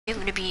I'm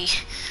gonna be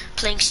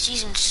playing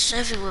season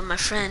 7 with my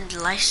friend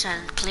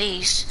Lysan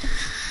Plays.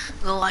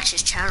 Go watch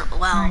his channel.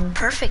 Wow,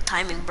 perfect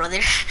timing,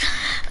 brother.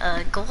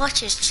 Go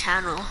watch his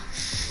channel.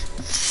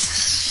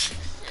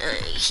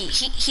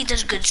 He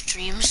does good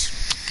streams.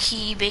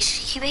 He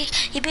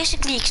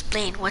basically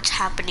explained what's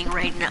happening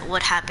right now,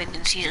 what happened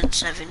in season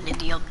 7 in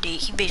the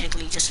update. He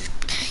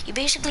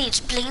basically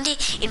explained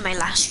it in my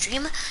last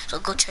stream. So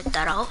go check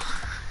that out.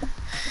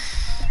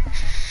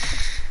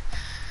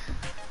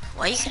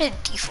 Why you gonna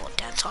default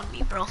dance on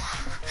me, bro?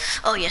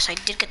 Oh yes, I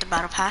did get the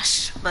battle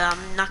pass, but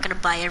I'm not gonna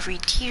buy every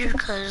tier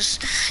because,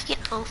 you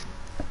know,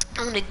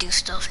 I'm gonna do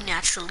stuff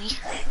naturally.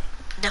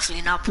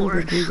 Definitely not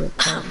poor.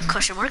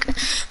 Question mark.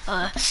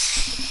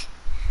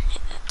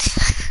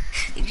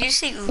 Did you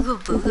say ooga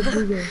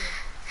booga?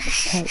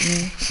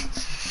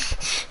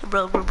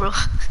 Bro.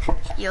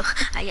 Yo,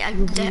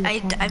 I'm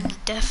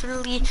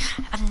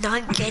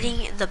not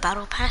getting the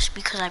battle pass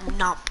because I'm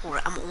not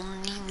poor. I'm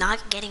only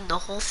not getting the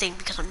whole thing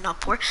because I'm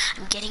not poor.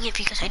 I'm getting it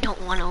because I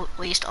don't want to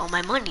waste all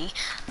my money.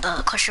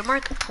 Question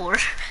mark, poor.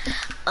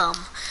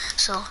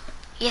 So,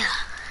 yeah.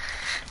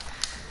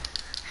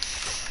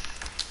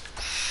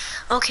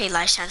 Okay,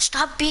 Lysan,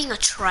 stop being a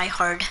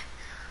tryhard.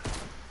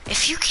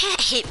 If you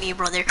can't hit me,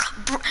 brother.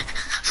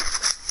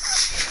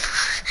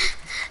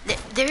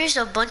 There is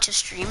a bunch of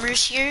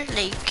streamers here,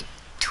 like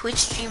Twitch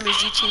streamers,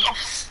 YouTube.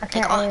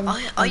 Like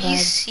all you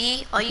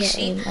see,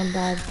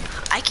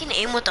 I can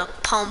aim with a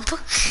pump.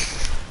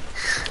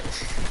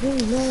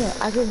 No,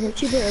 I can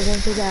hit you, but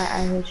eventually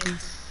I hit you.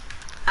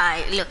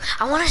 Alright, look,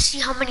 I want to see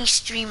how many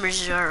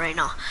streamers there are right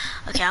now.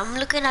 Okay, I'm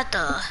looking at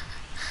the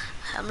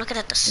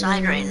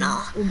side right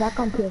now. We're back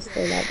on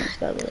PS4 lobbies,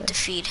 by the way. The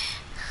feed.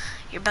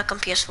 You're back on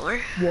PS4?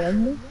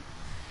 One?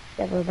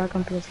 Yeah, we're back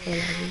on PS4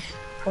 lobbies.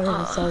 One of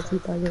the salty,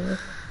 by the way.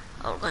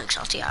 Oh, we're going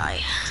salty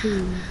eye.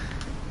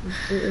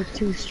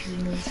 Two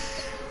streamers.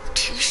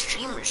 2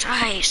 streamers,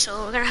 alright,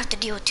 so we're gonna have to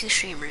deal with 2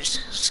 streamers.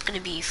 It's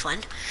gonna be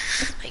fun,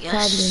 I guess.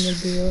 Probably in the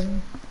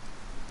duo.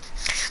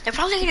 They're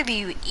probably gonna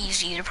be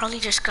easy. They're probably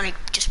just gonna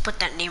put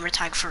that namer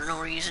tag for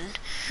no reason.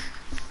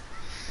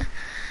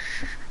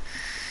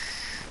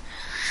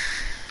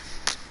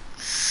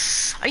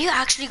 Are you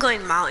actually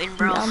going mountain,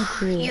 bro? Yeah, I'm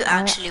cool. You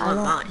actually went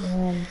mountain.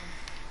 Man.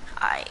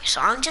 Alright, so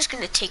I'm just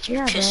gonna take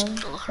your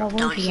pistol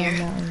down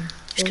here.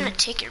 Just gonna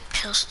take your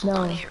pistol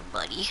down here,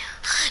 buddy.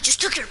 Just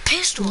took your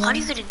pistol. How are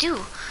you gonna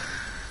do?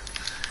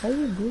 What are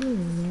you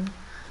doing,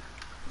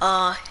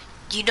 man?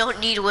 You don't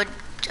need wood.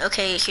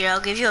 Okay, here,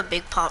 I'll give you a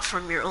big pot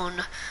from your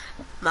own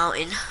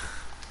mountain.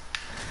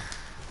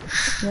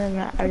 No,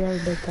 I got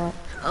a big pot.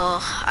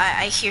 Oh,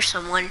 I hear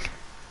someone.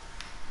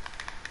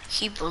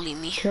 He bullied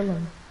me. Kill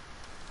him.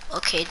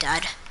 Okay,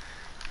 Dad.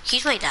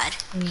 He's my dad.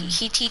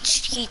 He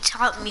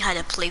taught me how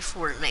to play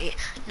Fortnite.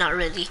 Not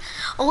really.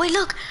 Oh wait,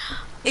 look.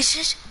 It's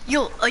just a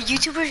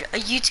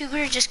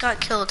YouTuber just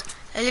got killed.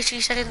 I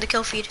literally said it in the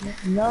kill feed.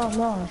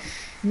 No,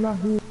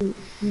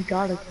 he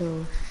got a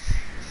kill.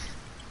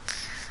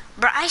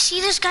 Bro, I see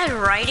this guy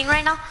riding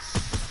right now.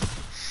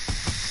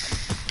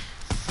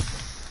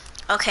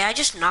 Okay, I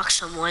just knocked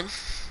someone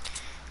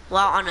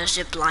while on a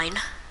zip line.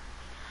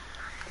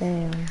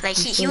 Damn. Like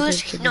he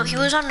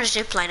was on a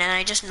zip line and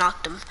I just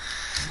knocked him.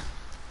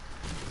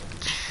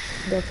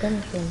 Go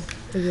finish him,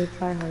 cause you're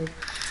tryhard.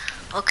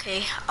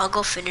 Okay, I'll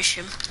go finish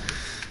him.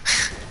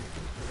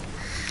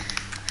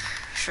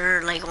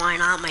 Sure, like why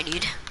not, my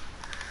dude?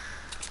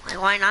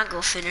 Like why not go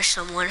finish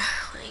someone?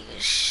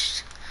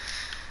 Like,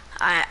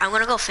 I'm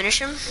gonna go finish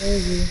him. Where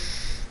is he?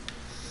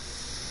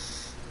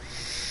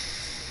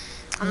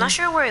 I'm not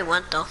sure where he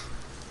went though.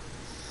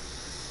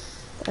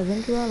 I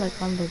think he went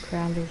like on the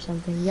ground or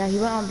something. Yeah, he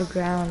went on the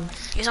ground.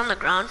 He's on the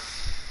ground.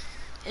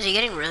 Is he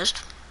getting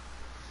rizzed?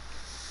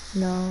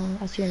 No,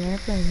 I see an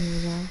airplane here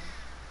though.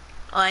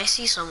 Oh, I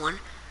see someone.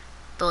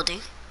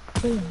 Building.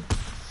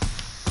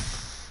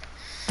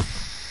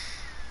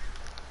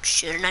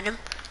 Shooting at him.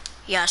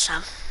 Yeah,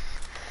 Sam.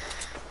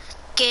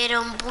 Get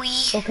him, boy.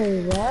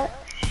 Okay, that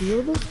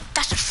shield?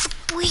 That's a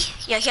boy.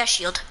 Yeah, he has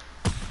shield.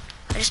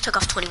 I just took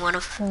off 21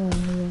 of. Oh,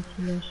 yeah,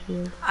 he has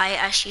shield.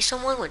 I see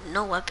someone with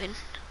no weapon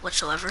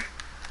whatsoever.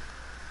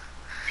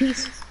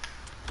 Peace.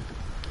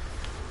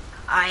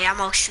 I'm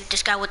gonna shoot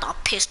this guy with a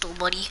pistol,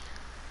 buddy.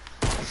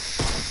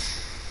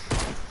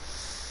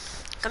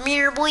 Come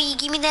here, boy.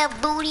 Give me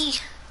that booty.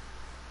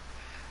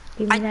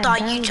 I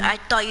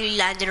thought you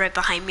landed right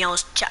behind me. I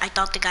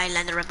thought the guy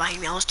landed right behind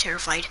me. I was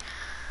terrified.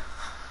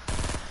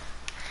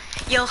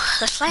 Yo,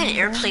 let's fly an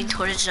airplane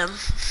towards them.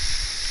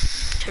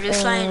 Should we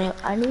fly?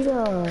 I need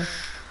to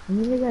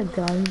get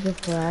guns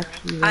before I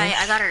actually.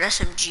 I got an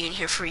SMG in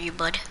here for you,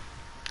 bud.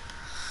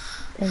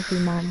 Thank you,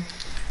 Mom.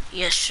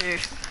 Yes, sir.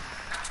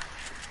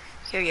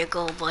 Here you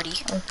go,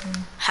 buddy. Okay.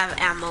 Have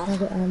ammo. I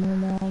got ammo,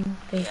 Mom.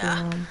 Thank you,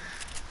 Mom.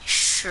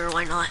 Sure,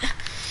 why not?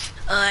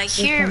 I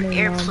hear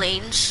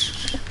airplanes.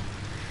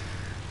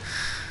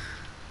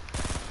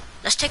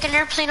 Let's take an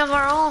airplane of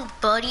our own,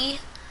 buddy.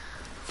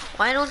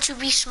 Why don't you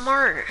be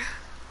smart?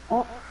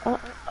 Hop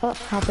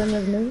in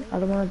with me. I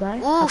don't want to die.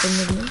 Oof. Hop in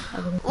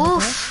with me.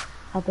 Oof.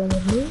 Hop in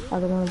with me. I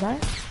don't wanna die.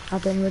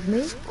 Hop in with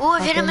me. Oh,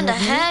 I hit him in the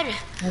head.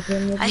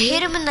 I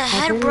hit him in the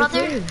head,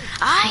 brother.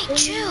 I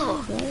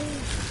chill.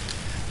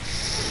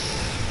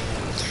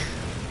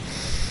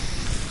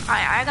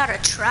 Alright, I got a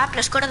trap.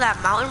 Let's go to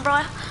that mountain,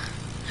 bro.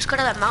 Let's go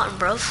to that mountain,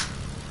 bro.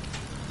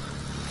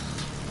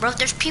 Bro,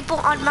 there's people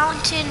on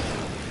mountain.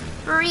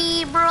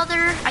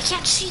 Brother. I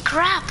can't see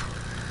crap.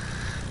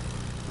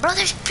 Bro,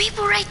 there's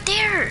people right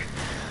there.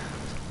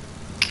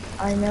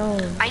 I know.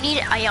 I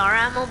need AR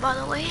ammo, by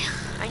the way.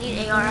 I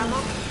need AR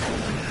ammo.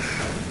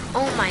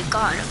 Oh my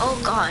god. Oh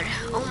god.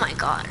 Oh my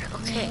god.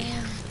 Okay.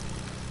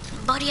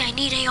 Buddy, I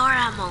need AR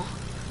ammo.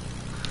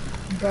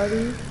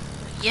 Buddy?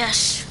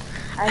 Yes.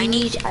 I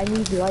need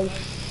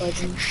life,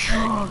 buddy.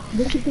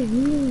 Look at the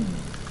view.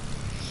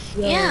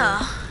 Yo.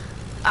 Yeah.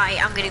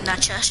 I'm getting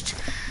that chest.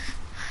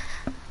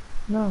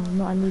 No,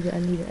 I need it. I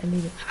need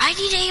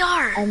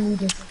AR. I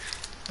need it.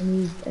 I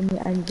need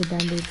the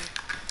band-aid.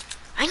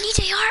 I need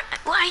AR.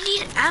 Well, I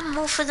need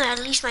ammo for at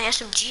least my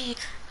SMG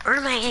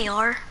or my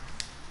AR.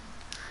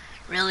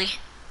 Really?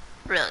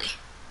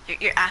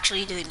 You're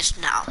actually doing this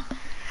now?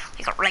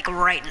 Like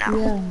right now?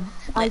 Yeah.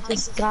 I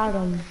just got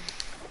him.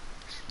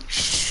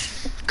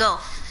 Go.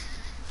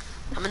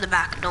 I'm in the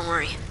back. Don't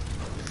worry.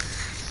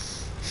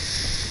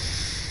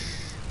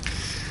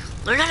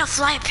 Learn how to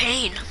fly a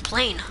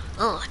plane.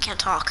 Oh, I can't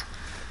talk.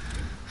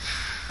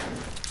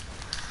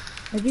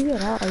 How'd you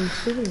get out? Are you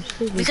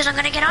stupid? Because I'm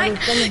gonna get out.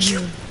 You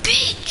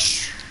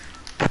bitch!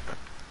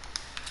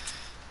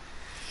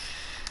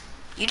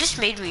 You just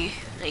made me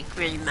like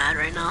really mad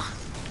right now.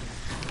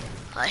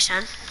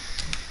 Lysan.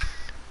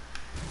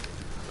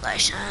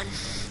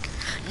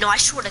 No, I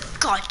swear to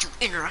God, you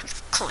interact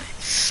with client.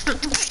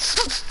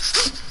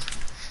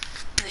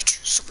 Bitch,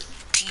 so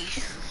pee.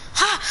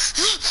 Ha!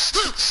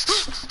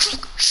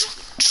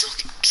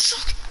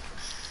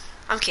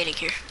 I'm kidding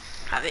here.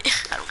 Have it.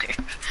 I don't care.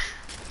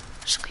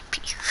 Sweet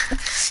pea.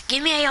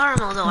 Give me AR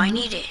ammo though. I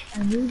need it.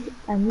 I need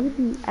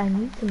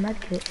the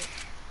medkit.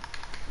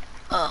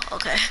 Oh,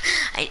 okay.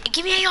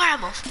 Give me AR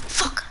ammo.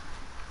 Fuck.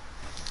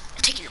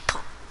 I'm taking your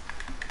pump.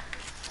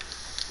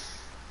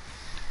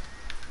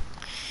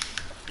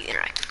 You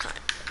interact with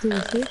client.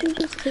 Dude, did you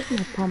just take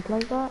my pump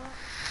like that?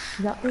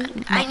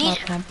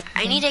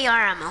 I need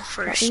AR ammo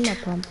first. That me my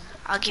pump.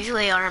 I'll give you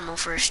AR ammo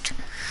first.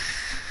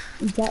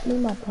 That me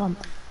my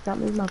pump.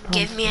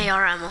 Give me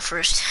AR ammo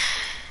first.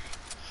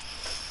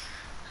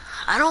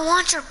 I don't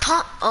want your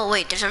pump. Oh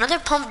wait, there's another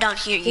pump down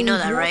here. You know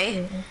that,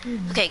 right?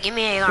 Okay, give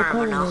me AR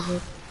ammo now.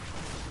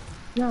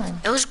 No.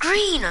 It was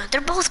green.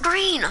 They're both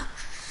green.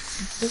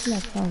 This is my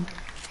pump.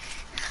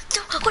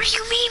 What do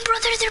you mean,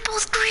 brother? They're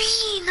both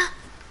green.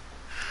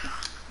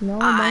 No,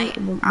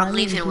 I'm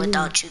leaving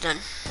without you then.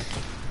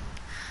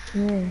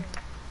 Yeah.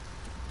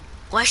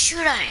 Why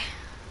should I?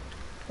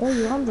 Oh,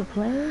 you on the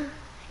plane?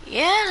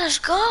 Yeah, let's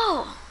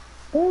go.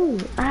 Oh,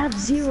 I have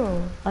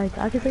 0. Like,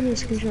 I can send you a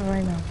screenshot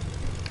right now.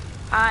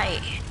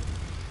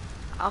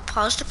 I'll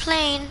pause the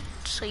plane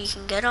so you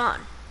can get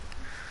on.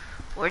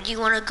 Where do you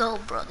want to go,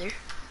 brother?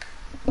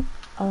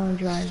 I want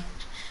to drive.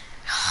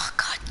 Oh,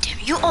 God damn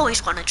it. You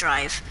always want to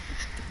drive.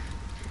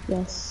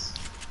 Yes.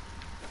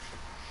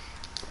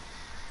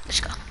 Let's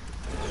go.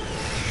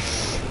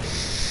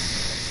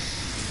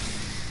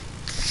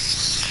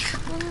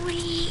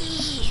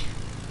 Wee.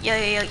 Yo,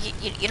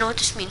 you know what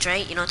this means,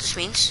 right? You know what this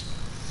means?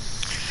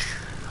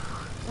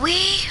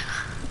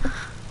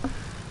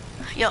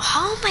 Yo,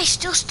 how am I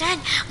still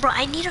standing? Bro,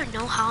 I need to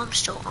know how I'm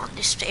still on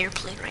this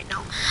airplane right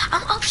now.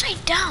 I'm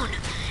upside down.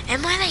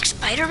 Am I like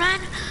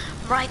Spider-Man?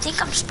 Bro, I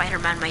think I'm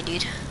Spider-Man, my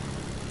dude.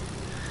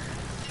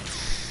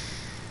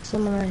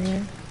 Someone right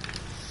here.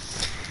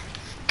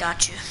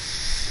 Got you.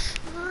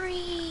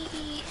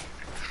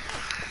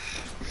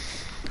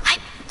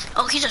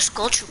 Oh, he's a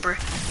skull trooper.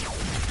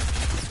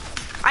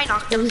 I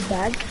knocked him. He's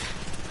bad.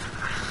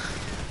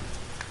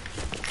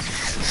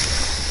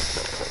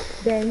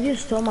 Damn, you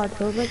just stole my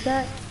clothes like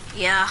that?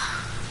 Yeah,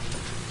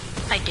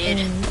 I did.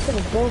 You could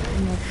have both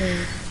of my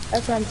clothes.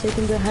 That's why I'm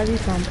taking the heavy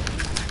pump.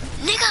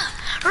 Nigga,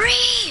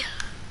 Ree!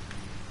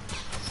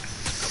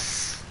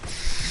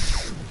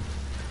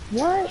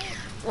 What?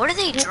 What are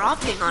they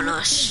dropping on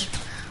us?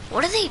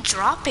 What are they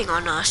dropping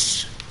on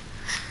us?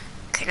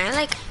 Can I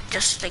like,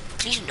 just like,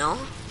 please no?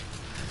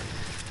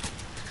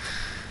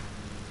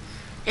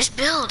 Just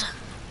build.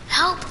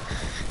 Help!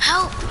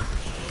 Help!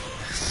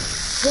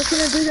 What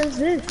can I do against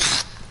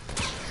this?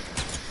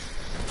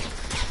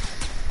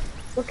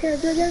 What can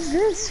I do against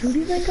this? Who do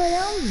you think I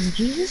am?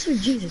 Jesus or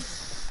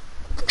Jesus?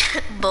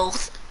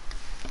 Both.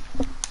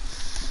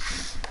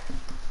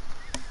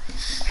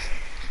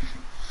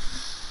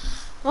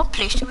 What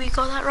place did we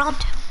go that round?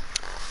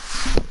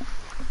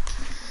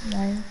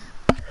 9.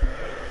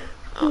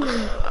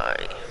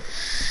 Alright.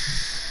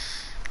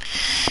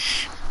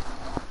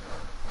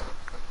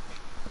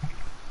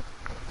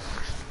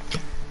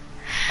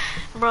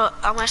 Bro,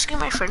 I'm asking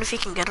my friend if he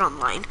can get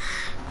online.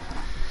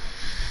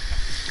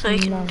 So he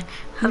can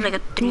have like a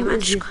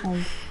 3-man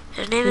squad.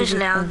 His name is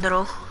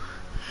Leandro.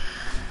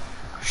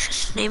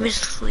 His name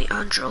is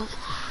Leandro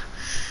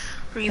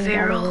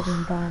Rivero.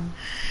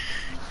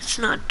 It's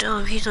not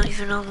dumb. He's not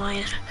even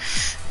online.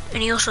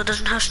 And he also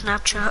doesn't have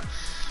Snapchat.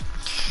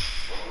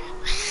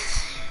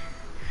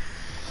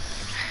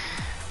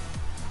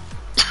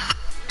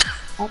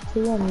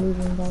 Actually, I'm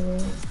leaving, by the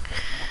way.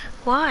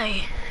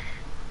 Why?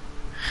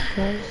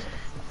 Because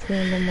 2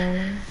 in the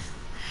morning.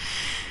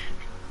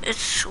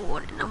 It's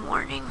 1 in the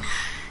morning.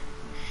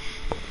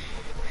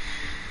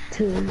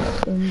 2 in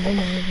the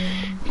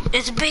morning.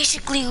 It's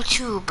basically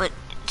 2, but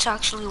it's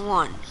actually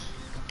 1.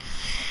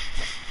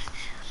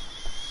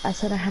 I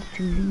said I have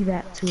to leave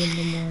at 2 in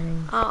the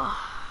morning. Oh.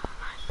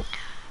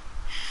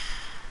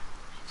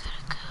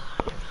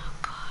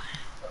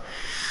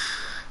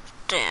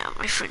 Damn,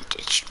 my friend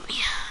ditched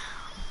me.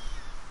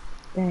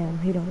 Damn,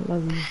 he don't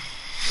love you.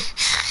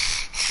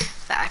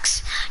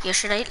 Facts. Yeah,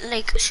 should I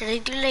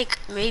do like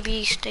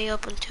maybe stay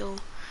up until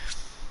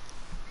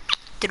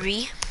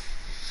 3?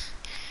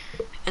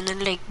 And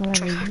then like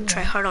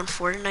try hard on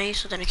Fortnite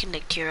so that I can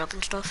like tear up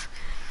and stuff.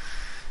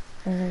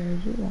 Whatever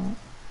you want.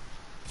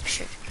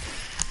 Sure.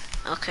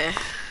 Okay.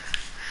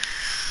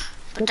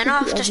 But Look then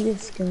I'll at have the to.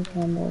 skin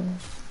combo.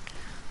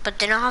 But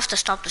then I'll have to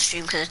stop the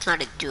stream because it's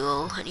not a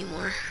duo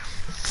anymore.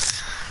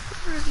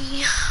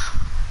 Ruby.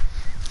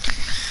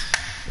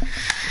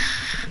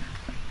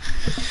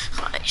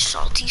 Hi,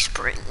 Salty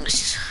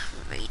Springs,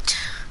 mate.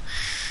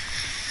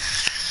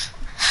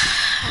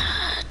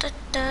 Da,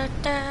 da,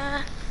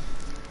 da.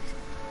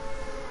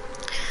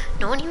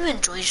 No one even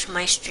enjoys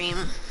my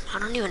stream. I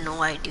don't even know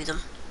why I do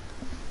them.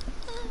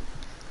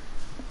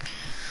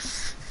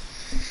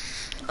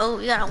 Oh,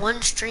 we got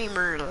 1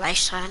 streamer,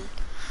 Lysan.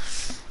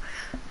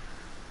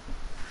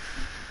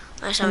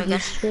 Lysan, we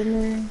got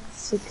streamer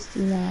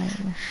 69.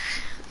 We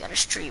got a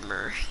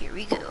streamer. Here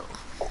we go.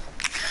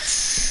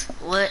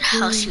 What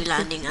house you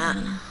landing at?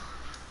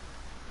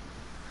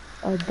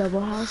 A double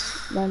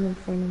house, land in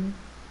front of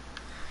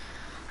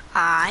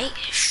me.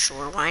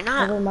 Sure, why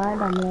not? Never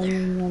mind, I'm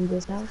landing on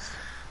this house.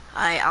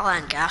 I'll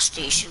land gas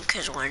station,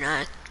 cause why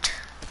not?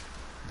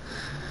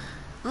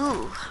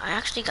 Ooh, I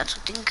actually got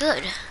something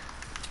good.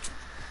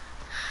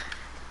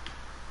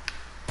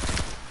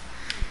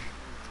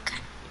 Okay,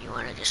 you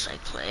wanna just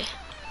like play?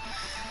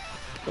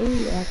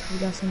 Ooh, I actually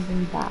got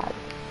something bad.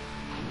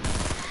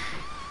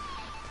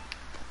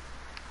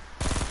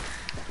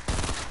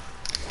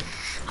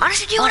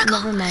 Honestly, do you wanna go?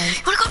 Never mind.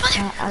 You wanna go,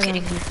 brother? I'm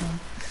kidding.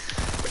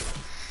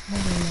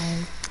 Never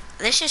mind.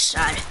 This is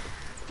sad.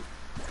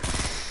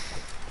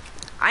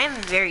 I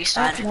am very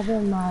sad. Never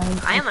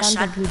mind. I am a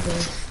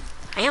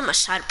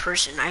sad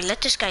person. I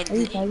let this guy. Are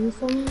you fighting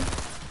someone?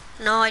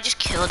 No, I just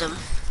killed him.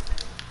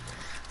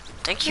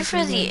 Thank you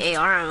for the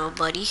AR ammo,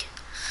 buddy.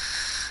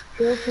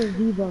 Kill for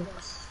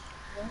V-Bucks.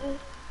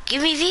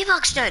 Give me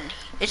V-Bucks then.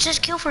 It says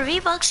kill for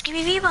V-Bucks. Give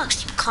me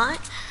V-Bucks, you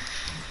cunt.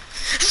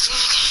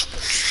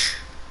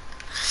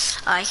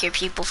 I hear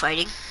people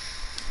fighting.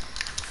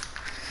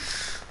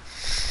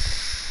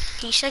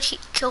 He said he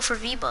kill for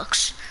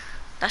V-Bucks.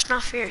 That's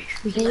not fair.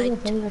 He's maybe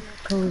playing a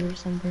code or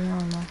something, I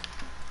don't know.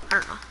 I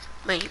don't know.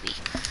 Maybe.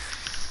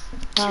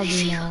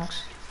 Probably not.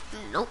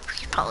 Nope,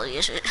 he probably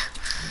isn't.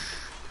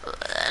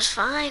 That's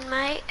fine,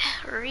 mate.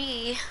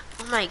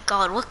 Oh my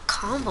god, what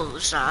combo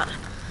is that?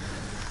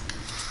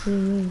 What do you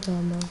mean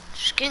combo?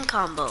 Skin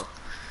combo.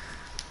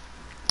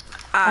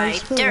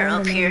 They're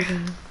up here.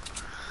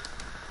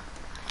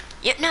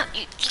 Yeah, no,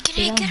 you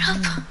can't get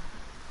up.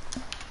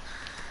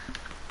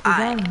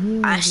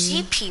 I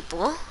see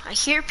people. I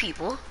hear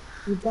people.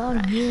 You're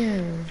down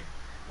here.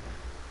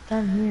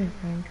 Down here,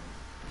 Frank.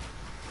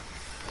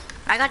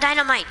 I got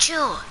dynamite,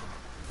 chill.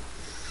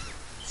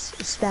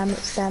 Spam it,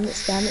 spam it,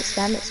 spam it,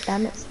 spam it,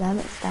 spam it, spam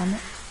it, spam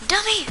it.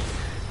 Dummy!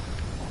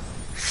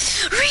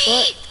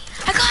 What?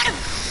 I got him!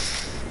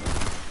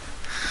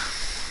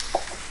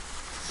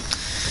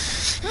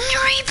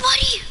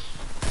 Buddy!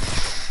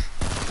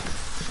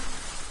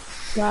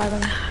 Got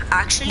him.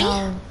 Actually?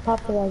 No, pop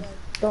the res.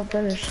 Don't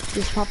finish.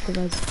 Just pop the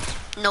res.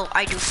 No,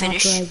 I do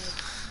finish.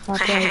 Pop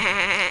the res.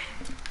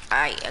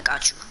 I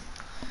got you.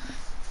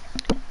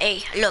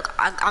 Hey, look,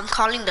 I'm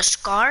calling the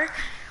Scar,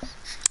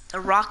 the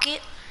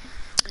Rocket,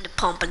 and the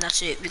Pump, and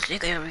that's it, because I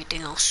got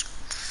everything else.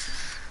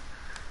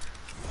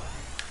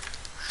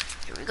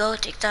 Here we go,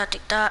 take that.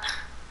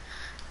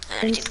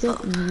 And take the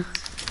Pump.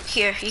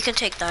 Here, you can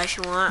take that if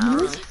you want.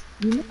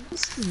 You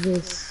missed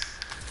this.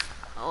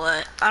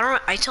 What?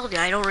 I told you,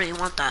 I don't really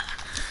want that.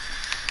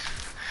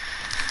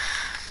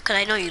 Cause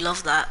I know you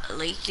love that,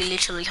 like, you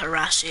literally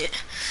harass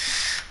it.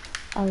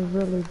 I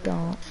really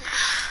don't.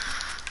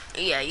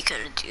 Yeah, you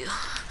kinda do.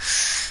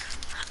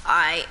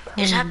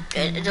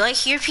 Do I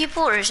hear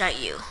people or is that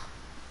you?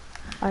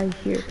 I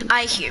hear people.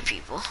 I hear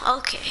people,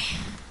 okay.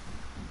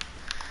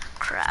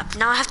 Crap,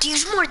 now I have to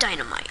use more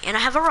dynamite and I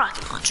have a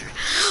rocket launcher.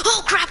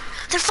 Oh crap,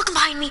 they're fucking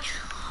behind me.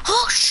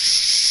 Oh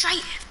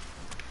shite.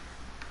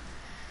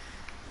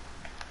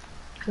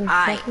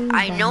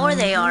 I know where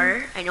they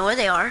are. I know where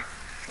they are.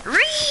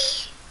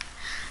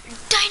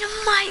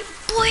 Dynamite,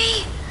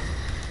 boy.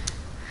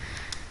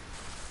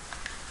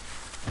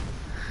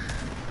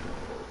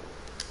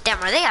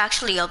 Damn, are they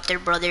actually up there,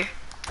 brother?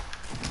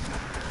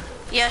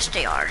 Yes,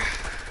 they are.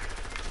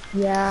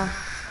 Yeah.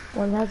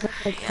 One has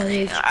like Yeah,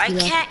 20 I HP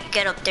left. can't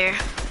get up there.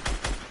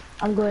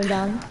 I'm going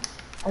down.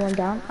 I went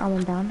down. I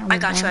went down. I I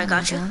went got you, down. I I went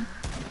got you. down.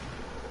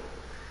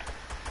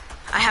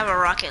 I have a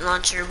rocket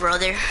launcher,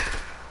 brother.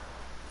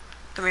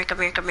 Come here, come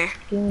here, come here.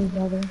 Give me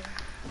brother.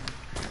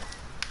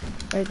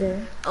 Right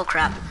there. Oh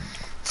crap.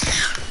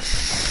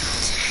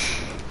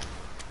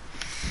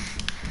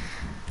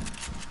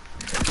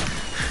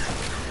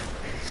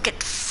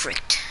 Get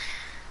fricked.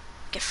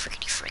 Get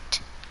frickety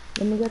fricked.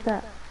 Let me get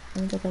that.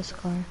 Let me get that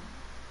scar.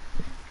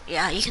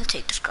 Yeah, you can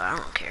take this car, I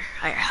don't care.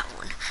 I have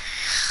one.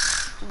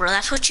 Bro,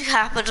 that's what you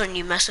happens when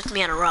you mess with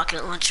me on a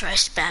rocket launcher. I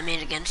spam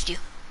it against you.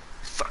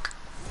 Fuck.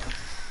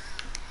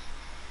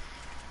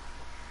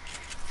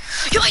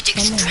 Yo, I take a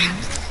stream.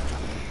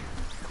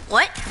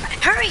 What?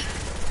 Hurry!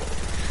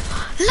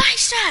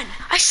 Lysan!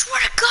 I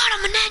swear to God,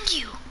 I'm gonna end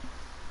you.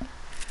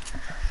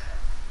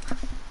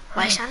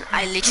 Lysan,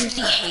 I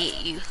literally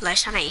hate you.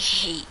 Lysan, I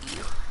hate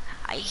you.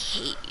 I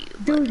hate you.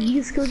 Dude, he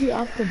just killed you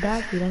off the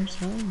bat, dude. I'm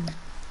sorry.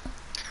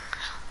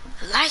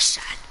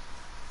 Lysan,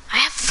 I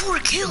have 4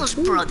 kills,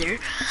 brother.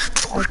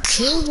 4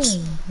 Kill kills.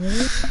 him,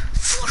 dude.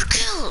 4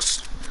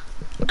 kills.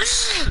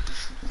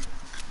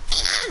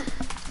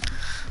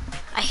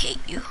 I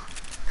hate you.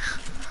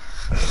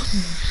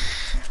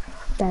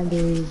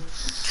 Band-aid.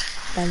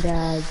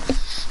 Band-aid.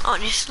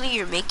 Honestly,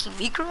 you're making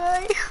me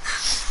cry.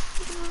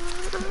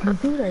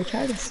 Dude, I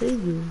tried to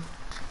save you.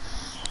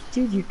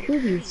 Dude, you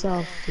killed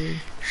yourself, dude.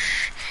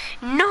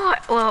 No,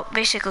 well,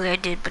 basically I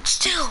did, but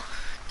still.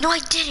 No, I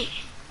didn't.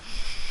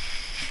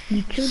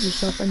 You killed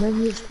yourself and then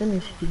he just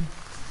finished you.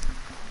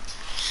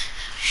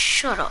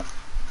 Shut up.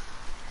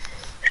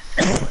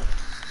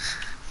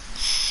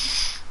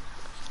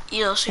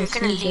 Yo, so you're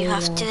gonna leave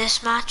after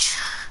this match?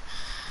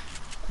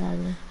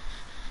 Probably.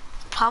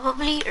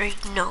 Probably or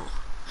no?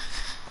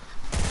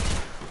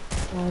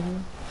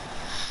 Probably.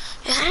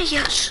 Is that a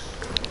yes?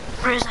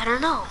 Or is that a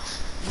no?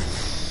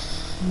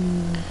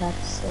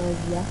 That's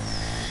yes.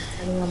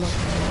 I think I'm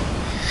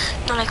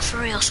okay. No, like for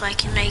real, so I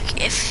can like,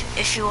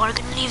 if you are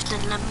gonna leave,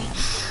 then let me,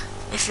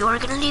 if you are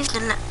gonna leave,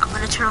 then I'm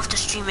gonna turn off the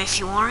stream. If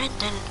you aren't,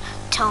 then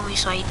tell me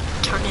so I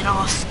turn it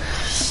off.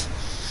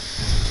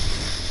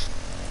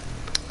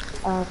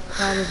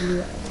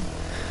 Probably.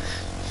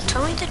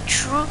 Tell me the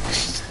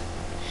truth.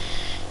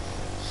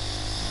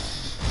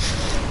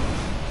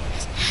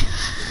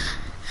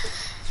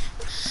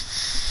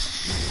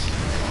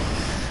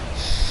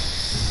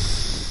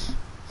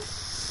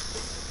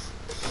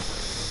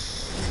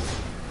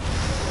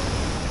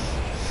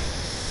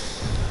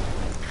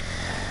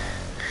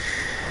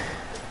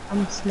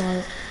 I'm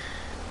smart.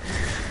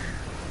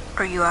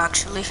 Are you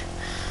actually?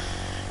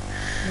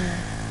 Yeah.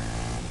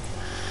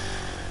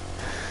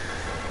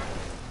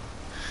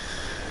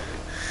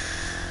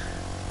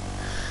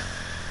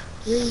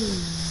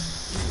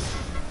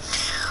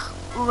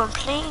 Ooh, I'm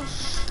playing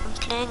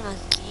a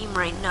game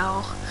right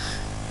now,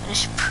 and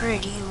it's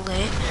pretty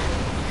lit.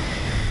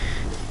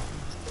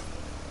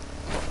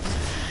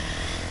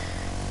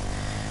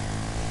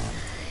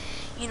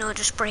 You know,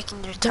 just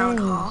breaking their town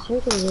hall.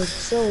 Circle was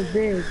so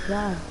big,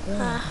 god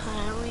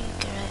damn. We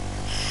get it.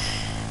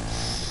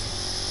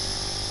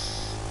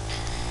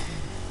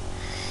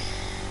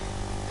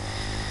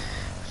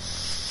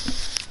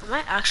 Am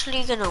I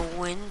actually gonna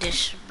win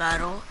this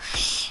battle?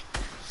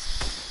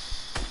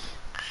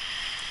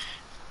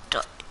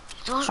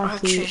 Those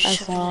archers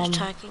have been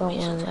attacking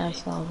me since I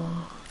saw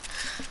them.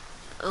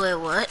 Wait,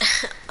 what?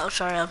 I'm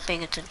sorry, I'm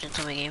paying attention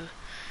to my game.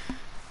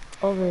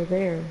 Over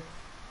there.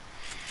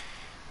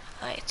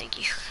 Alright, thank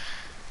you.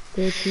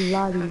 There are 2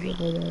 lobbies over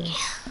there.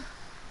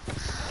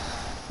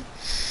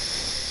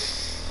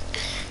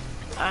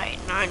 Alright,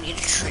 now I need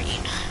to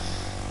train.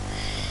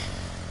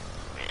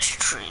 Let's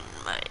train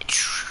my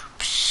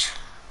troops.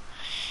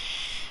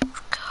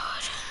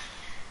 God.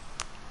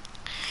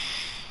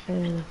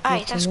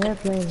 Alright, that's good.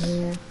 Airplane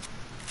here.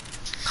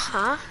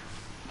 Huh?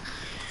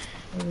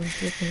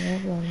 There's an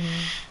airplane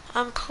here.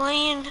 I'm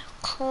playing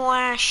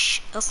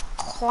Clash of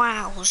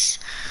Clans.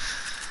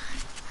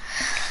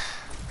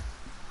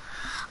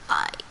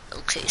 Alright,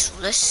 okay, so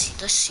let's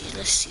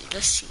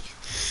see.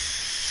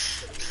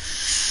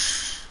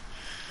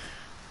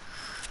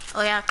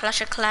 Oh yeah, Clash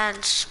of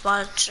Clans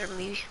sponsor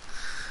me.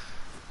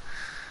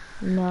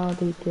 No,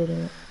 they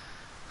didn't.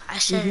 I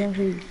said You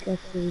never got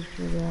paid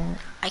for that.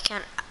 I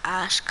can't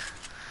ask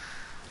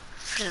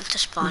for them to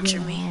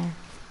sponsor me.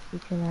 You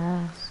can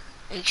ask.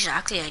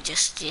 Exactly, I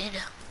just did.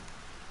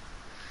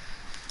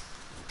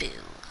 Boom.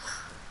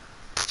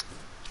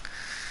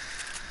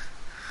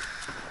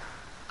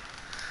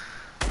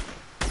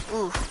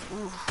 Ooh,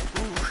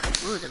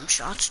 them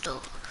shots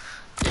though.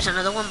 There's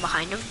another one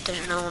behind him.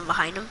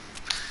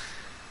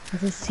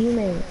 It's his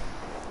teammate.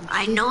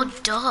 I know,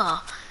 duh.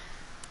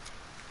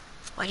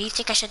 Why do you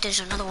think I said there's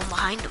another one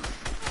behind him?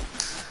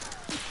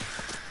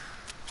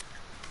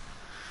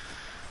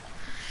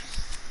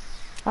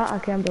 I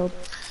can't build.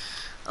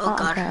 Oh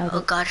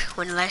god,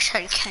 when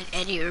Lysan can't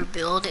edit or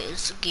build,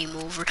 it's game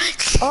over.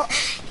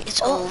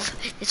 It's over,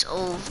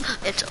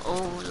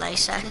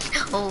 Lysan,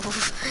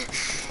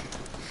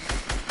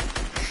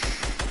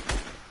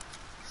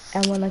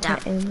 And when I Damn.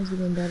 can't aim, it's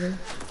even better.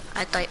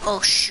 I thought,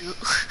 oh shoot.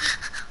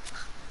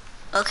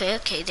 Okay,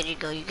 okay, there you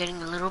go. You're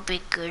getting a little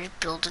bit good at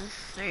building.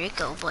 There you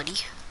go, buddy.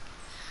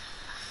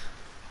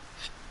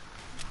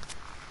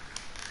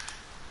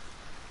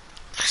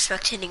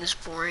 Spectating is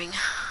boring.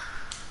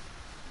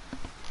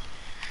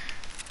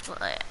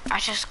 But I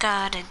just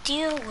gotta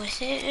deal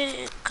with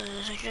it,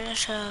 cause I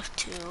just have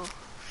to.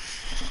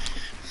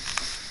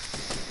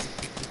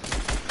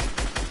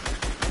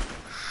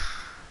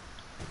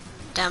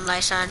 Damn,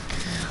 Lysan.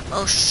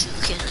 Oh shoot,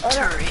 get a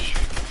turret.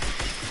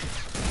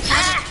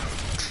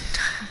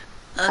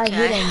 Okay.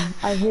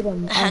 I hit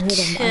him. I had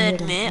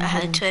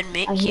to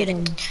admit,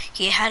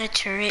 he had a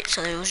turret,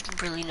 so there was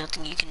really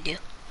nothing you can do.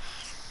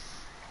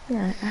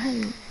 Yeah, I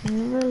had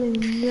really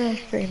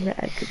nothing that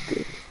I could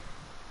do.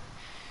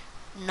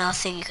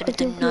 Nothing, you could have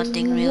done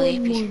nothing really.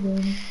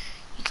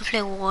 You can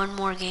play one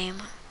more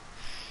game.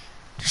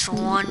 Just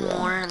one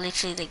more,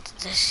 literally like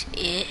this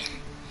it.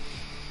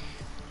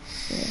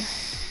 Yeah.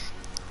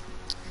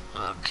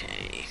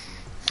 Okay.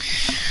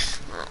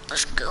 Well,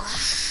 let's go.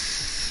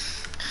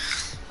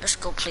 Let's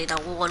go play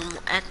that one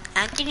more.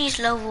 Anthony's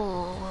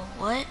level,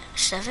 what?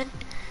 7?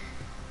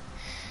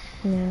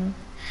 Yeah.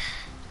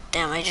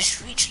 Damn, I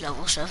just reached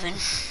level 7.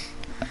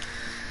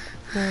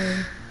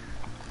 Sorry.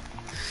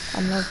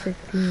 I'm not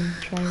 15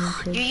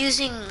 trying to. You're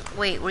using,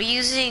 wait, we're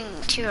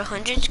using tier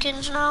 100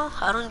 skins now?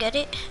 I don't get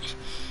it.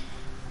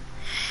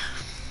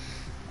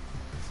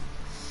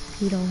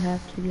 You don't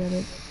have to get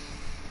it.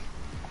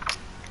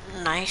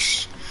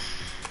 Nice.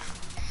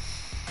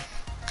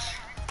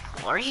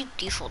 Why are you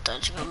default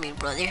dancing on me,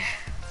 brother?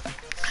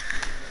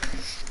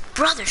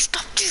 Brother,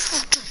 stop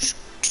default dancing.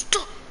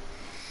 Stop.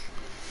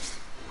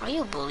 Why are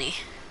you a bully?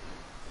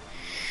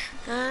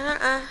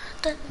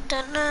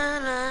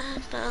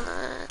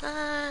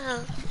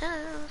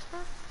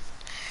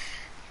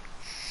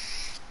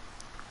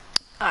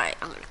 Alright,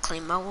 I'm gonna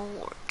claim my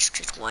rewards,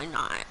 just why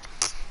not?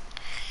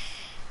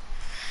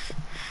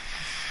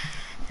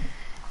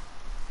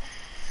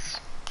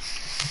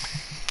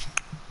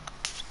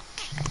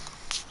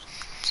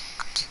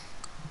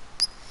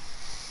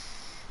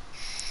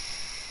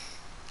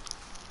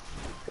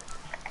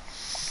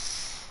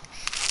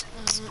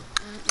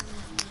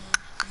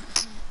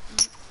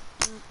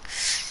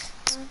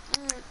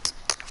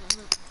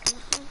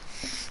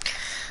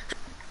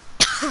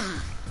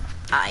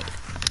 Alright.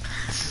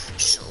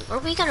 So, where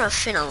are we gonna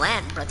finna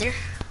land, brother?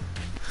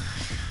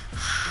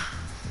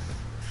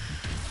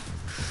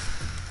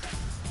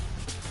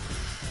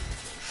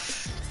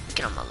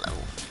 Get on my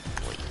level,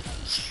 boy.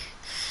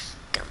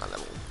 Get on my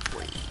level,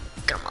 boy.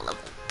 Get on my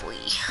level, boy.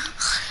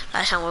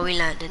 Last time where we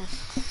landed.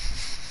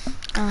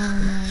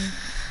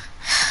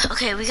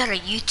 Okay, we got a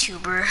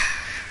YouTuber.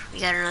 We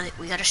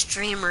got a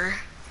streamer.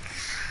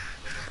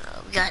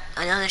 We got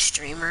another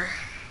streamer.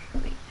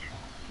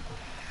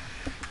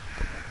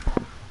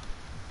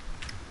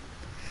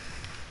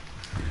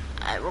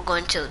 Alright, we're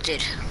going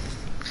tilted.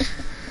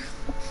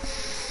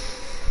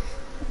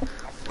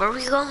 Where are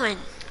we going?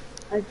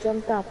 I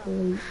jumped off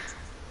late.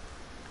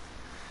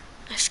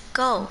 Let's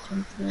go.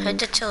 Head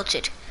to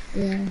tilted.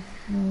 Yeah.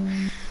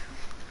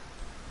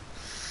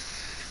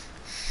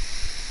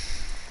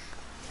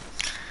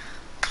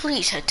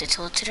 Please head to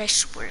tilted, I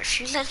swear. If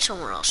you land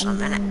somewhere else, I'm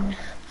gonna...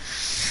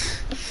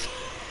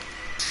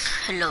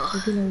 Hello.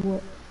 You're gonna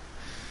what?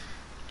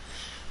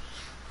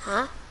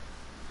 Huh?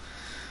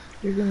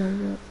 You're gonna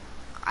what?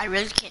 I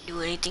really can't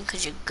do anything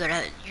because you're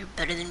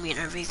better than me and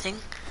everything.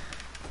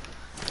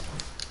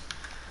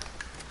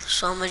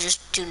 So I'm gonna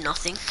just do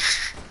nothing.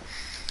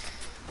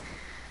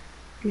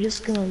 You're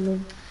just gonna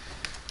live.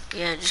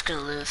 Yeah, I'm just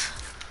gonna live.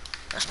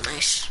 That's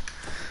nice.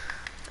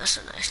 That's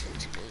a nice thing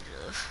to do,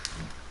 to live.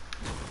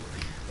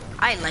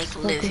 I like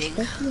living.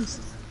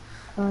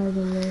 By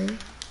the way.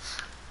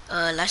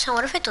 Last time,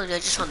 what if I told you I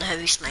just want the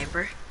heavy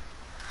sniper?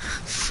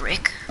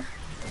 Frick.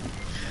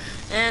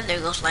 And there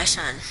goes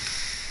Lysan.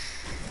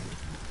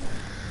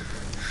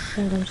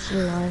 And I'm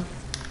still alive.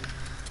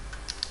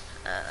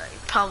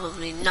 You're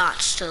probably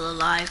not still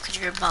alive because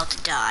you're about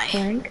to die.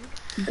 Frank,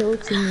 go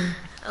to me.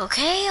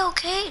 Okay,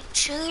 okay.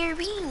 Chill your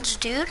beans,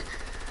 dude.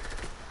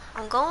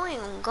 I'm going.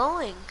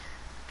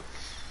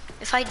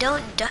 If I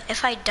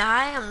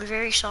die, I'm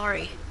very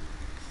sorry.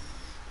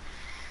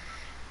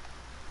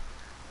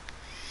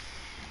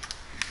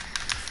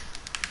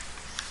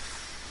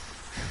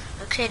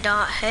 Okay,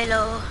 Don.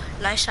 Hello,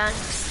 Lysan.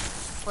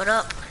 What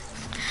up?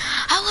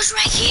 I was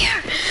right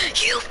here,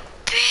 you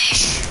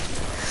bitch.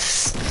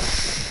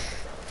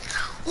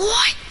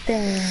 What?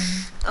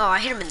 Damn. Oh, I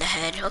hit him in the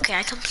head. Okay,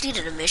 I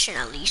completed a mission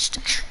at least.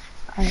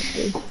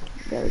 Alright,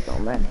 there we go,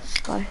 man.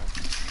 Bye.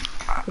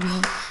 Good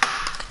night.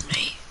 Good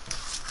night.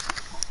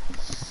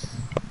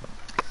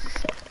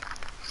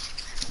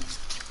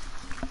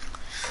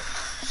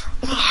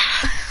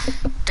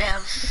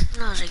 Damn,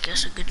 that was, I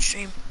guess, a good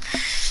stream.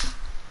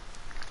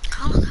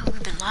 How long have we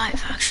been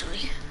live,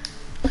 actually?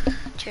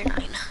 Tier 9,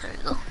 there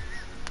we go.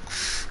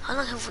 How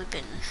long have we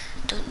been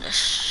doing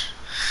this?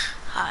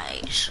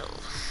 Hi, so,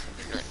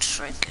 let's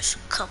rank this a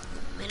couple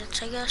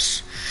minutes, I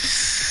guess.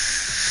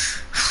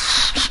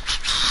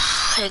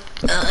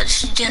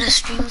 this is Jenna's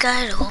stream,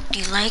 guys. I hope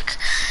you like.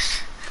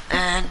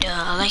 And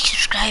like,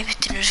 subscribe, hit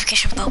the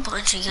notification bell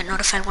button so you get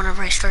notified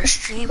whenever I start a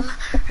stream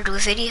or do a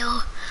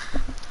video.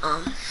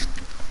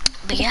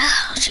 But yeah,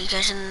 I'll see you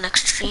guys in the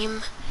next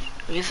stream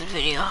or even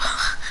video.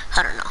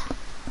 I don't know.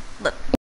 But